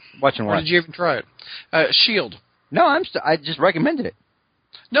up on it? Watching what? Or did you even try it? S.H.I.E.L.D. No, I just recommended it.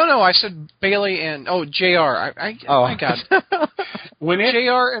 No, I said Bailey and JR. I got it.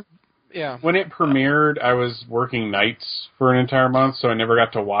 JR and yeah. When it premiered, I was working nights for an entire month, so I never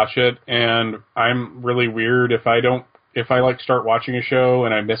got to watch it. And I'm really weird if I start watching a show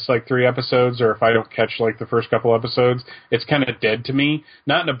and I miss 3 episodes, or if I don't catch the first couple episodes, it's kind of dead to me.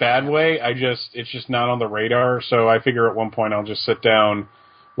 Not in a bad way. It's just not on the radar. So I figure at one point I'll just sit down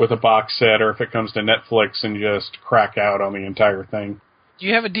with a box set, or if it comes to Netflix, and just crack out on the entire thing. Do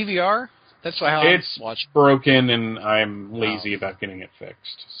you have a DVR? That's how it's I'm watching. Broken, and I'm lazy about getting it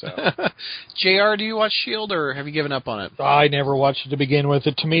fixed. So, JR, do you watch S.H.I.E.L.D. or have you given up on it? I never watched it to begin with.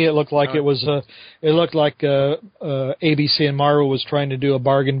 To me, it looked like ABC and Marvel was trying to do a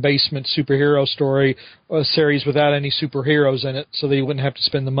bargain basement superhero story series without any superheroes in it, so they wouldn't have to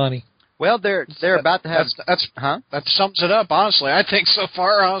spend the money. Well, they're about to have... That sums it up, honestly. I think so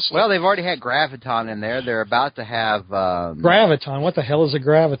far, honestly. Well, they've already had Graviton in there. They're about to have... Graviton? What the hell is a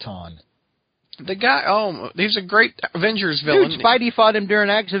Graviton? The guy... Oh, he's a great Avengers villain. Dude, Spidey fought him during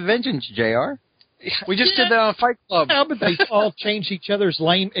Acts of Vengeance, JR. We just did that on Fight Club. Yeah, but they all exchanged each other's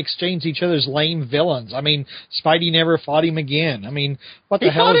lame villains. I mean, Spidey never fought him again. I mean, what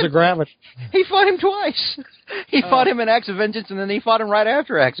the hell is a Graviton? He fought him twice. He fought him in Acts of Vengeance, and then he fought him right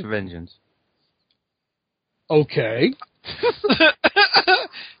after Acts of Vengeance. Okay.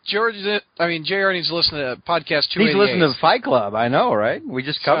 JR needs to listen to podcast 288. He's listening to Fight Club, I know, right? We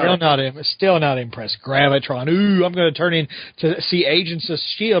just covered it. Still not impressed. Gravitron. Ooh, I'm going to turn in to see Agents of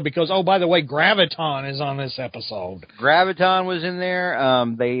S.H.I.E.L.D. because, oh, by the way, Graviton is on this episode. Graviton was in there.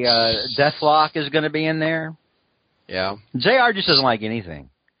 Deathlock is going to be in there. Yeah. JR just doesn't like anything.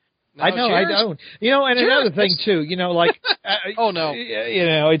 No, I don't. And another thing, too, oh, no.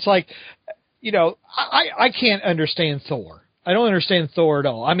 It's like, I can't understand Thor. I don't understand Thor at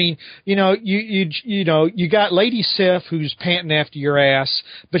all. I mean, you got Lady Sif who's panting after your ass,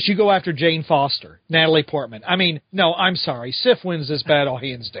 but you go after Jane Foster, Natalie Portman. I mean, no, I'm sorry. Sif wins this battle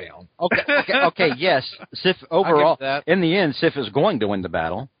hands down. Okay, yes. Sif overall, in the end, Sif is going to win the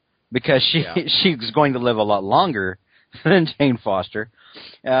battle because she's going to live a lot longer than Jane Foster.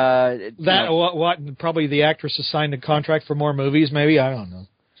 Probably the actress is signed a contract for more movies, maybe? I don't know.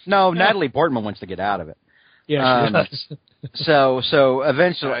 No, Natalie Portman wants to get out of it. Yeah, she does. So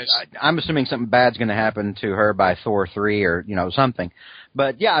eventually, I'm assuming something bad's going to happen to her by Thor 3 or, something.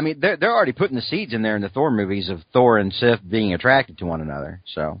 But, yeah, I mean, they're already putting the seeds in there in the Thor movies of Thor and Sif being attracted to one another,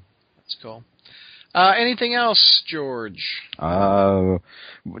 so. That's cool. Anything else, George?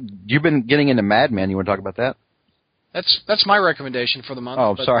 You've been getting into Mad Men. You want to talk about that? That's my recommendation for the month.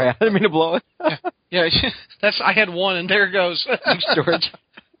 Oh, sorry. I didn't mean to blow it. Yeah, I had one, and there it goes. Thanks, George.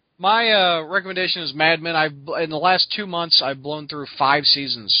 My recommendation is Mad Men. In the last 2 months, I've blown through 5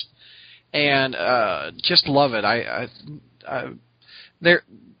 seasons, and just love it.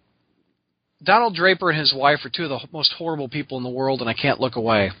 Donald Draper and his wife are two of the most horrible people in the world, and I can't look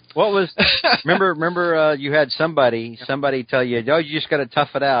away. What was? Remember, you had somebody tell you, you just got to tough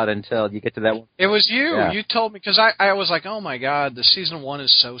it out until you get to that one. It was you. Yeah. You told me because I was like, oh my God, the season 1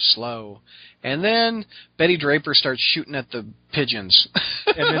 is so slow, and then Betty Draper starts shooting at the pigeons,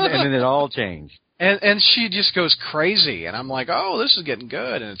 and then it all changed. And she just goes crazy, and I'm like, oh, this is getting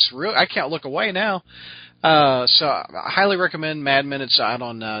good, and it's real. I can't look away now. So I highly recommend Mad Men. It's out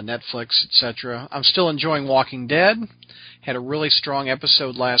on Netflix, etc. I'm still enjoying Walking Dead. Had a really strong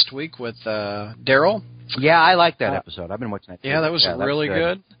episode last week with Daryl. Yeah, I like that episode. I've been watching that too. Yeah, that was really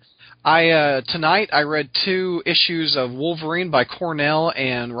good. Tonight I read 2 issues of Wolverine by Cornell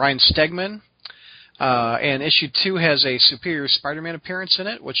and Ryan Stegman. And issue 2 has a Superior Spider-Man appearance in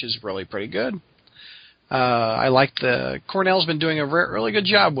it, which is really pretty good. I like Cornell's been doing a really good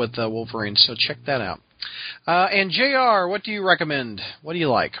job with Wolverine, so check that out. And JR, what do you recommend? What do you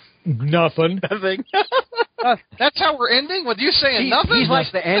like? Nothing. That's how we're ending? With you saying nothing? He's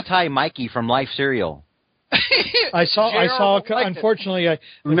like the anti-Mikey from Life Cereal. I saw. Unfortunately,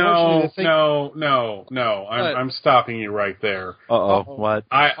 I'm stopping you right there. What?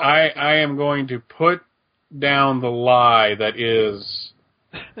 I am going to put down the lie that is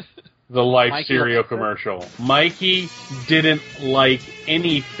the Life Cereal commercial. Mikey didn't like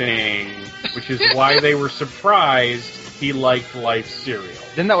anything, which is why they were surprised he liked Life Cereal.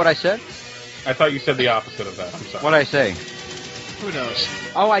 Isn't that what I said? I thought you said the opposite of that. I'm sorry. What did I say? Who knows?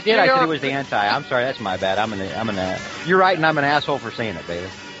 Oh, I did. I said it was the anti. I'm sorry. That's my bad. You're right, and I'm an asshole for saying it, Bailey.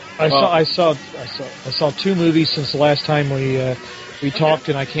 I saw 2 movies since the last time we talked,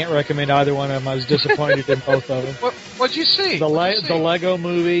 and I can't recommend either one of them. I was disappointed in both of them. What'd you see? The Lego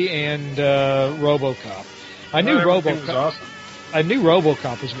Movie and RoboCop. I knew RoboCop was awesome. I knew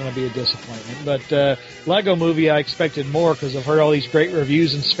RoboCop was going to be a disappointment, but Lego Movie I expected more because I've heard all these great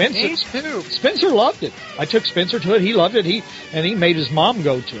reviews. And Spencer loved it. I took Spencer to it. He loved it. He made his mom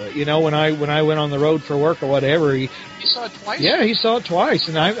go to it. When I went on the road for work or whatever, he saw it twice. Yeah, he saw it twice,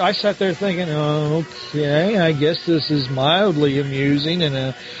 and I sat there thinking, okay, I guess this is mildly amusing, and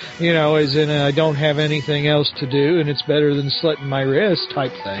as in I don't have anything else to do, and it's better than slitting my wrist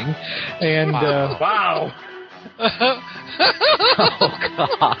type thing. And wow. Oh,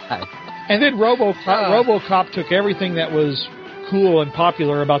 God. And then RoboCop took everything that was cool and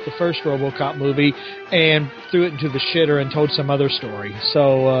popular about the first RoboCop movie and threw it into the shitter and told some other story.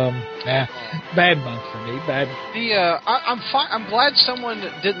 So, bad month for me. Bad. I'm glad someone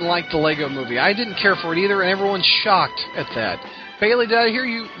didn't like the Lego Movie. I didn't care for it either, and everyone's shocked at that. Bailey, did I hear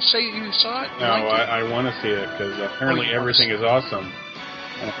you say you saw it? No, I want to see it because apparently everything is awesome.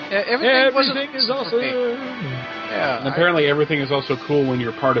 Everything is awesome. Yeah. And apparently everything is also cool when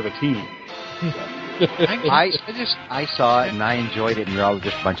you're part of a team. I saw it and I enjoyed it, and you're all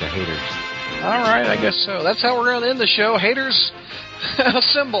just a bunch of haters. All right, I guess so. That's how we're going to end the show. Haters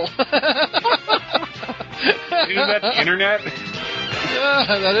assemble. Isn't that the internet?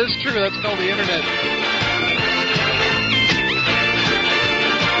 Yeah, that is true. That's called the internet.